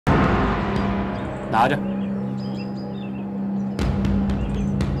拿着。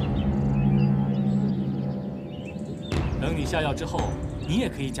等你下药之后，你也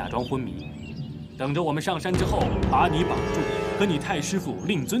可以假装昏迷，等着我们上山之后把你绑住，和你太师傅、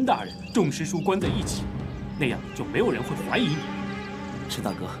令尊大人、众师叔关在一起，那样就没有人会怀疑你。陈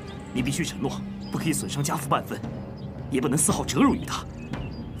大哥，你必须承诺，不可以损伤家父半分，也不能丝毫折辱于他，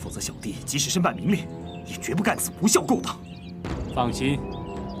否则小弟即使身败名裂，也绝不干此无效勾当。放心，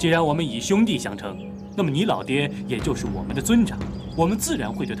既然我们以兄弟相称，那么你老爹也就是我们的尊长，我们自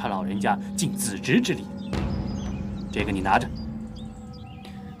然会对他老人家尽子侄之礼。这个你拿着。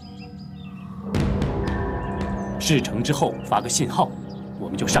事成之后发个信号，我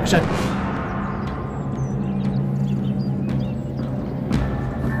们就上山。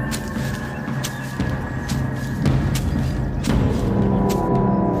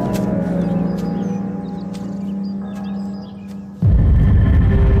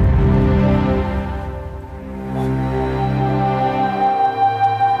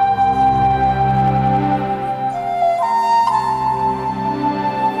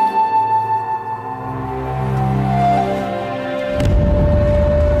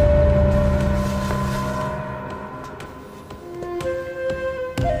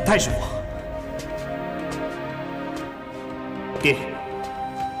太师傅，爹，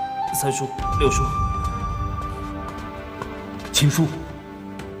三叔、六叔，青叔，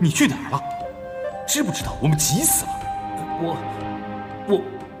你去哪儿了？知不知道我们急死了？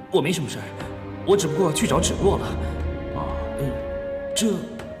我没什么事儿，我只不过去找芷若了。这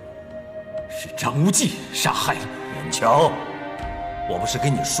是张无忌杀害了。远瞧，我不是跟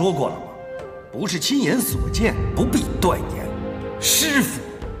你说过了吗？不是亲眼所见，不必断言。师傅。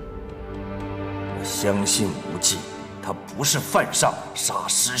我相信无忌，他不是犯上杀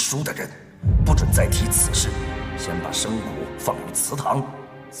师叔的人，不准再提此事。先把生骨放于祠堂，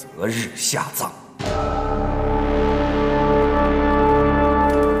择日下葬。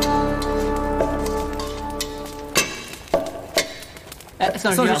哎，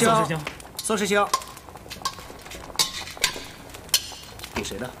宋师兄，宋师兄，给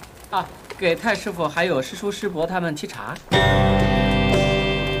谁的？啊，给太师傅还有师叔师伯他们沏茶。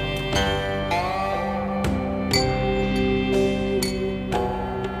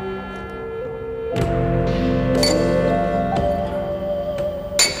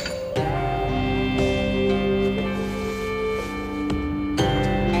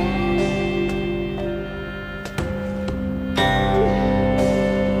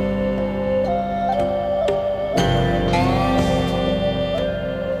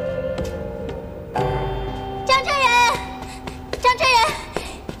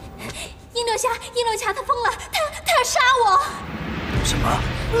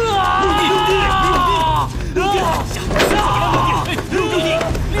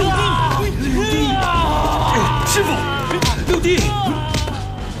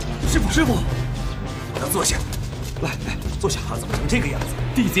师傅，让坐下。来，坐下。他怎么成这个样子？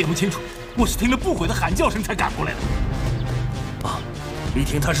弟子也不清楚，我是听了不悔的喊叫声才赶过来的。啊，黎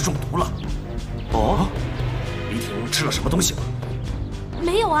婷她是中毒了。哦，黎婷吃了什么东西吗？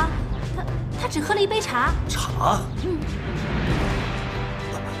没有啊，他只喝了一杯茶。茶？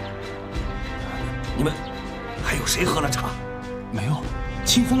你们还有谁喝了茶？没有，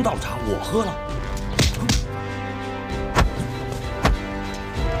清风倒茶我喝了。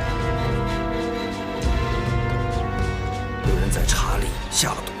有人在茶里下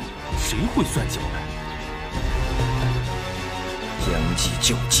了毒，谁会算酒呢？将计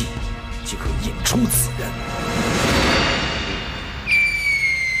就计，即可引出此人。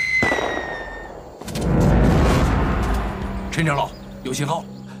陈长老，有信号，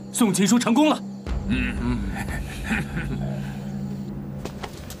送情书成功了。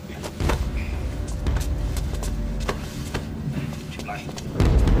来。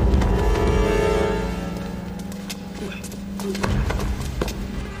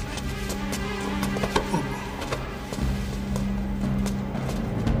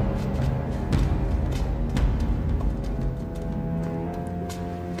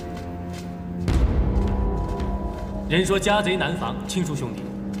人说家贼难防，青叔兄弟，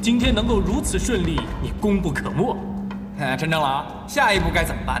今天能够如此顺利，你功不可没。陈长老，下一步该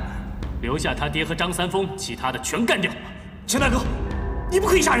怎么办呢？留下他爹和张三丰，其他的全干掉。陈大哥，你不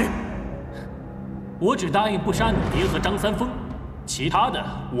可以杀人。我只答应不杀你爹和张三丰，其他的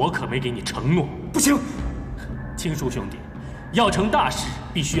我可没给你承诺。不行，青叔兄弟，要成大事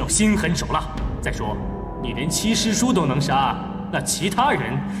必须要心狠手辣。再说，你连七师叔都能杀，那其他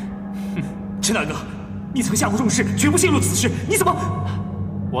人，哼！陈大哥，你曾下过重誓，绝不泄露此事，你怎么？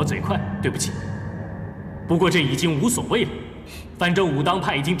我嘴快，对不起。不过这已经无所谓了，反正武当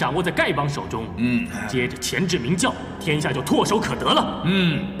派已经掌握在丐帮手中，接着钳制明教，天下就唾手可得了。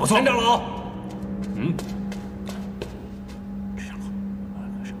不错。陈长老，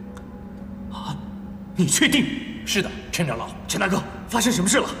你确定？是的，陈长老。陈大哥，发生什么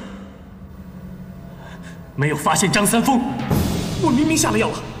事了？没有发现张三丰？我明明下了药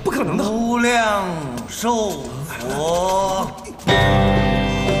了，不可能的。无量寿佛。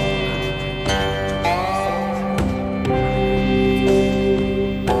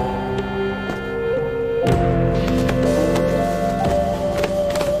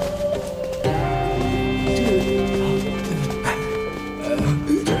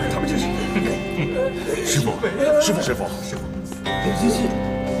师傅，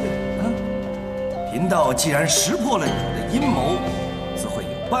贫道既然识破了你的阴谋，自会有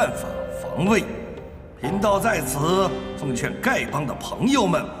办法防卫。贫道在此奉劝丐帮的朋友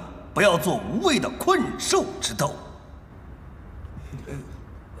们，不要做无谓的困兽之斗。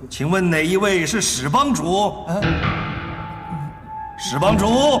请问哪一位是史帮主？史帮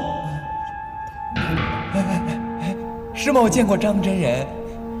主，师某见过张真人。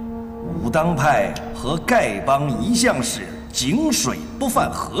武当派和丐帮一向是井水不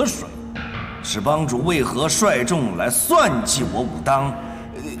犯河水，史帮主为何率众来算计我武当？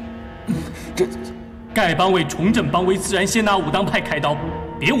丐帮为重振帮威，自然先拿武当派开刀，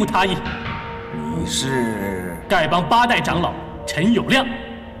别无他意。你是丐帮8代长老陈友谅。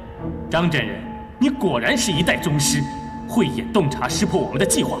张真人，你果然是一代宗师，慧眼洞察，识破我们的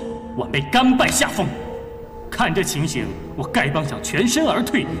计划，晚辈甘拜下风。看这情形，我丐帮想全身而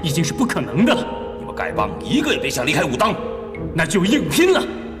退已经是不可能的了。你们丐帮一个也别想离开武当，那就硬拼了！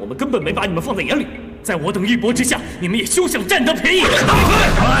我们根本没把你们放在眼里，在我等一搏之下，你们也休想占得便宜。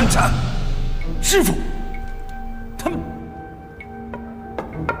慢着，师傅，他们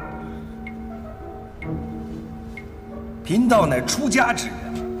贫道乃出家之人，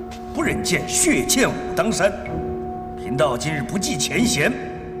不忍见血溅武当山。贫道今日不计前嫌，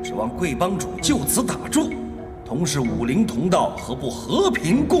指望贵帮主就此打住。同是武林同道，何不和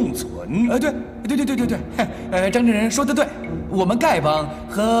平共存？对，张真人说得对，我们丐帮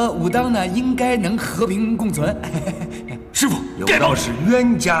和武当呢，应该能和平共存。师傅，有道是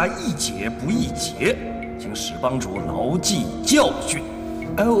冤家宜解不宜结，请史帮主牢记教训。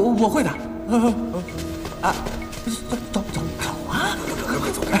我会的。走啊！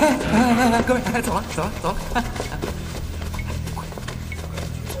快走！各位，走了。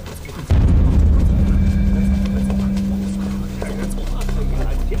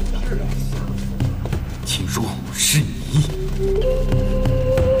听说是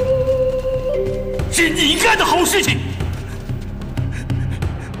你干的好事情，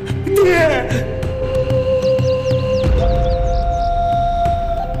爹。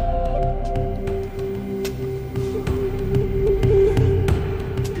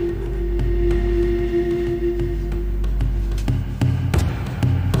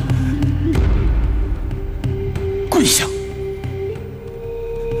跪下！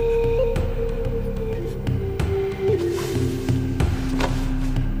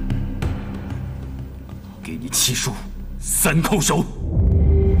给你七叔3叩首。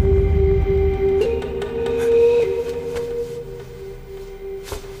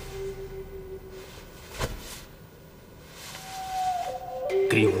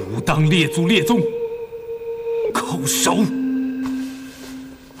给武当列祖列宗叩首。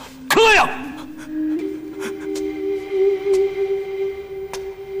磕呀！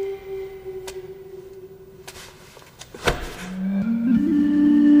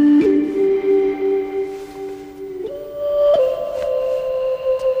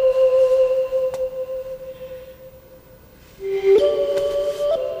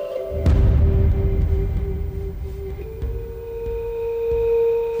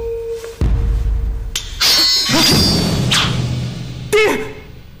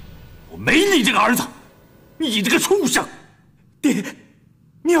没你这个儿子，你这个畜生！爹，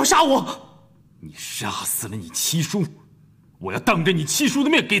你要杀我？你杀死了你七叔，我要当着你七叔的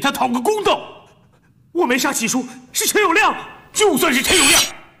面给他讨个公道。我没杀七叔，是陈友谅。就算是陈友谅，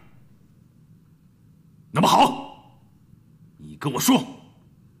那么好，你跟我说，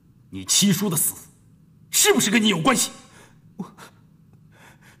你七叔的死是不是跟你有关系？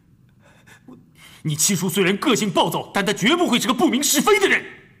你七叔虽然个性暴躁，但他绝不会是个不明是非的人。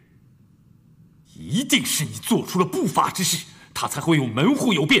一定是你做出了不法之事，他才会用门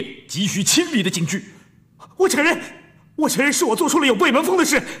户有变、急需清理的警句。我承认是我做出了有悖门风的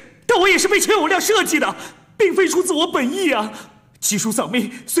事，但我也是被陈友谅设计的，并非出自我本意啊。七叔丧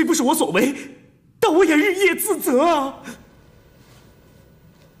命虽不是我所为，但我也日夜自责啊。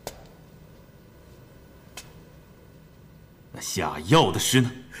下药的事呢？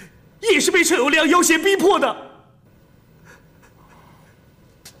也是被陈友谅要挟逼迫的。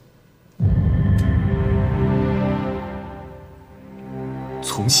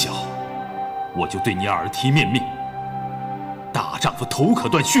从小我就对你耳提面命，大丈夫头可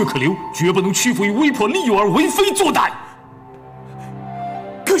断血可流，绝不能屈服于威迫利诱而为非作歹。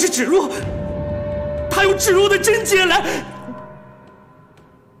可是芷若，他用芷若的贞洁来……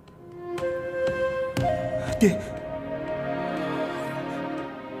爹，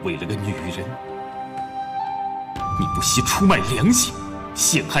为了个女人，你不惜出卖良心，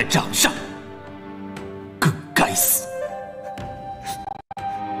陷害长上，更该死。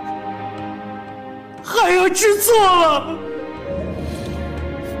孩儿知错了。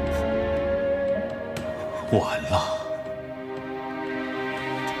晚了，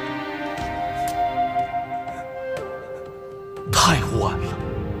太晚了，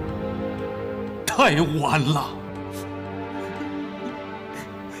太晚了。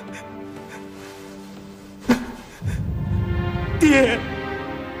爹，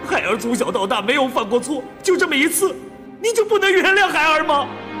孩儿从小到大没有犯过错，就这么一次，你就不能原谅孩儿吗？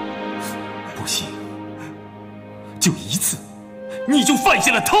不行，就一次，你就犯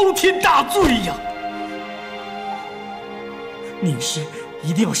下了滔天大罪呀！你是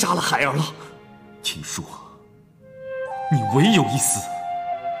一定要杀了孩儿了？青叔，你唯有一死，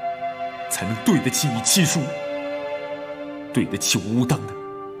才能对得起你七叔，对得起武当的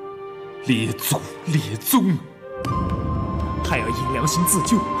列祖列宗。孩儿凭良心自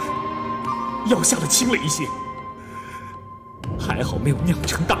救，药下的轻了一些，还好没有酿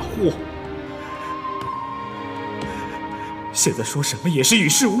成大祸。现在说什么也是于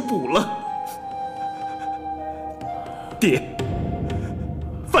事无补了。爹，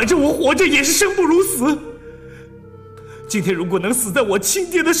反正我活着也是生不如死。今天如果能死在我亲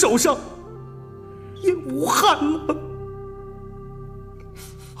爹的手上，也无憾了。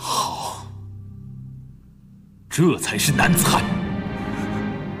好，这才是男子汉。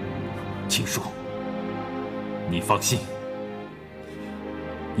青叔，你放心，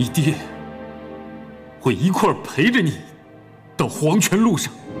你爹会一块陪着你到黄泉路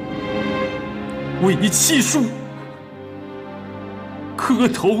上，为你七叔磕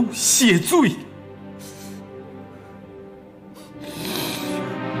头谢罪。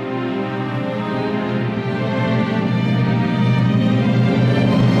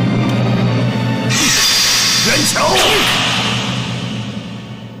袁乔，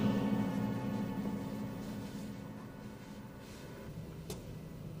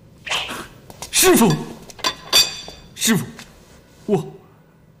师傅，师傅，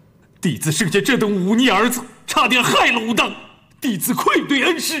弟子生下这等忤逆儿子，差点害了武当，弟子愧对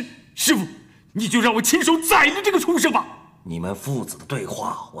恩师。师傅，你就让我亲手宰了这个畜生吧。你们父子的对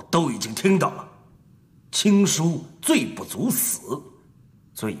话我都已经听到了。青叔罪不足死，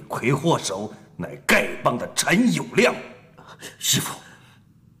罪魁祸首乃丐帮的陈友谅。师傅，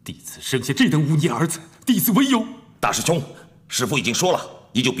弟子生下这等忤逆儿子，弟子唯有……大师兄，师父已经说了，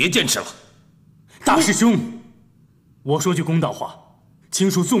你就别坚持了。大师兄，我说句公道话，青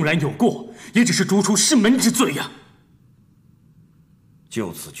叔纵然有过，也只是逐出师门之罪呀。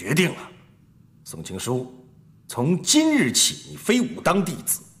就此决定了，宋青书，从今日起你非武当弟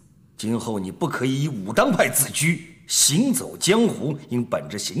子，今后你不可以武当派自居，行走江湖应本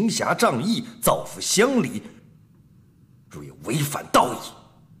着行侠仗义，造福乡里。若有违反道义，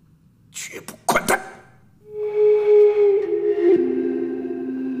绝不宽待。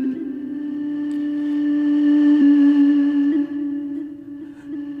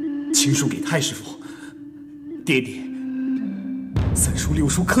青书给太师傅，爹爹，三叔六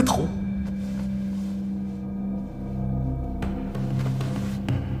叔磕头。